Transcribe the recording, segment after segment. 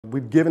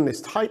We've given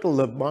this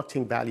title of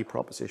Marketing Value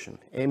Proposition,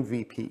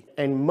 MVP.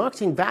 And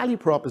Marketing Value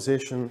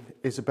Proposition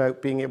is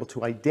about being able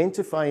to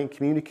identify and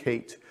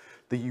communicate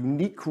the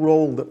unique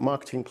role that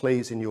marketing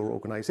plays in your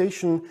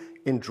organization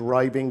in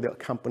driving the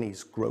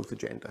company's growth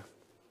agenda.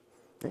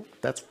 Okay?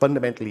 That's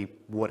fundamentally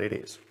what it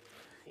is.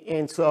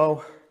 And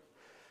so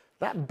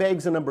that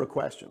begs a number of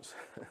questions.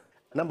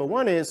 Number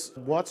one is,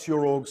 what's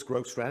your org's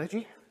growth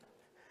strategy?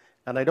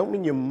 And I don't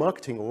mean your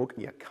marketing org,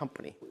 your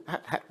company.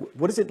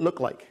 What does it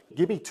look like?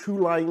 Give me 2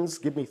 lines,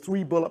 give me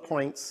 3 bullet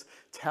points.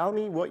 Tell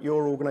me what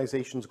your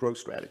organization's growth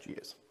strategy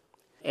is.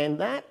 And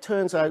that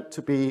turns out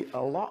to be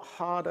a lot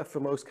harder for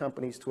most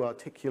companies to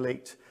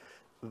articulate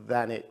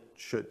than it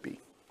should be.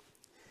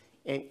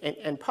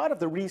 And part of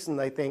the reason,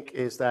 I think,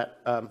 is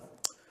that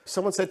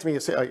someone said to me,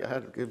 I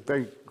had a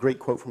very great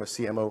quote from a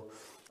CMO.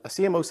 A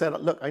CMO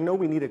said, look, I know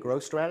we need a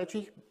growth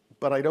strategy,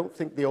 but I don't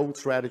think the old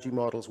strategy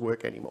models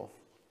work anymore.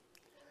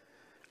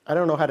 I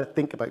don't know how to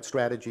think about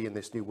strategy in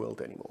this new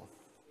world anymore.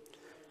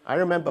 I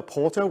remember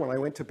Porter when I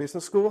went to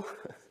business school.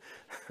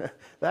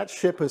 That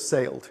ship has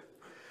sailed.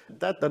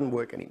 That doesn't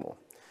work anymore.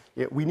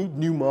 Yeah, we need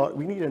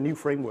a new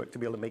framework to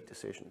be able to make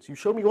decisions. You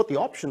show me what the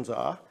options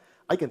are,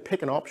 I can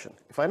pick an option.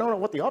 If I don't know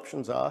what the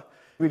options are,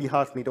 it's really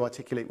hard for me to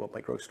articulate what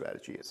my growth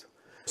strategy is.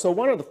 So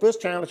one of the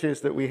first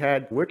challenges that we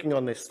had working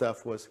on this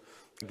stuff was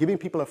giving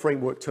people a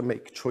framework to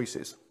make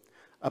choices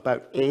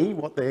about A,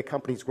 what their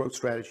company's growth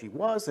strategy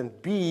was, and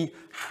B,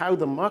 how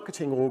the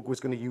marketing org was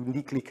going to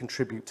uniquely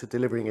contribute to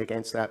delivering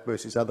against that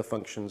versus other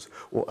functions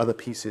or other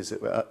pieces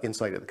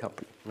inside of the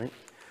company, right?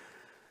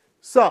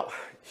 So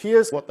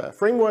here's what the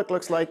framework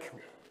looks like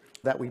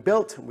that we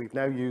built and we've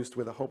now used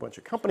with a whole bunch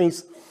of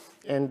companies.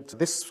 And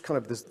this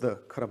is the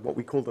kind of what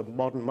we call the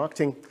modern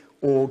marketing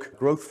org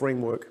growth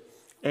framework.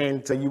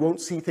 And you won't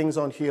see things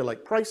on here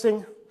like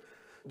pricing.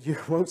 You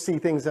won't see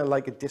things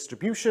like a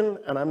distribution,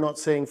 and I'm not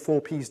saying 4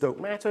 Ps don't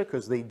matter,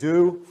 because they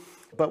do,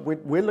 but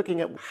we're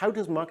looking at how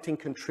does marketing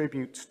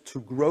contribute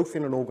to growth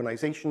in an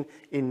organization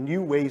in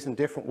new ways and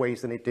different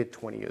ways than it did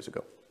 20 years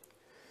ago.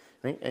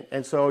 Right?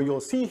 And so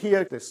you'll see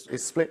here, this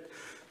is split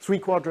 3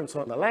 quadrants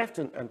on the left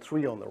and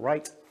 3 on the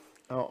right.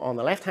 On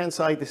the left-hand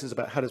side, this is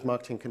about how does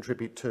marketing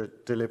contribute to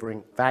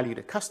delivering value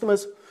to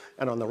customers,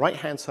 and on the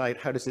right-hand side,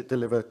 how does it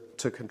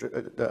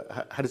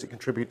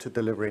contribute to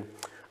delivering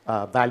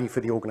value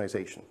for the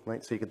organization,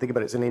 right? So you can think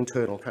about it as an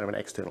internal, kind of an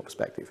external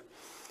perspective.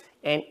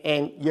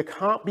 And you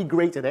can't be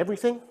great at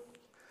everything.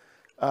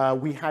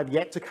 We have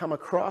yet to come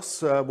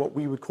across what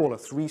we would call a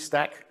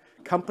 3-stack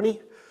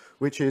company,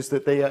 which is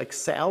that they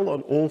excel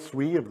on all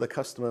 3 of the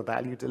customer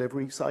value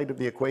delivery side of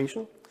the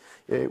equation.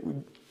 We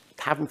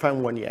haven't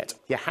found one yet.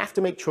 You have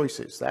to make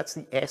choices. That's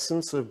the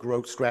essence of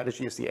growth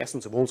strategy. It's the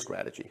essence of all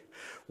strategy.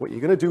 What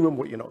you're going to do and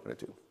what you're not going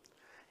to do.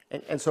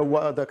 And so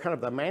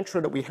the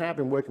mantra that we have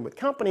in working with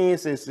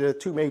companies is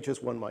 2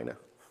 majors, 1 minor.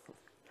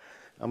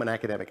 I'm an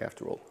academic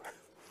after all,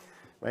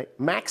 right?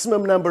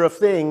 Maximum number of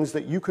things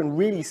that you can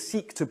really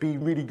seek to be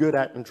really good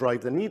at and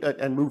drive the needle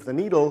and move the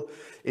needle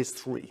is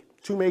 3.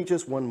 2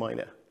 majors, 1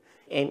 minor.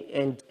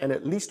 And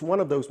at least one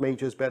of those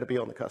majors better be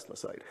on the customer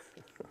side,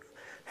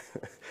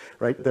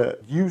 right?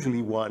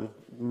 Usually 1,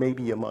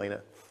 maybe a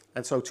minor.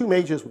 And so 2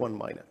 majors, 1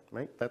 minor,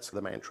 right? That's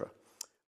the mantra.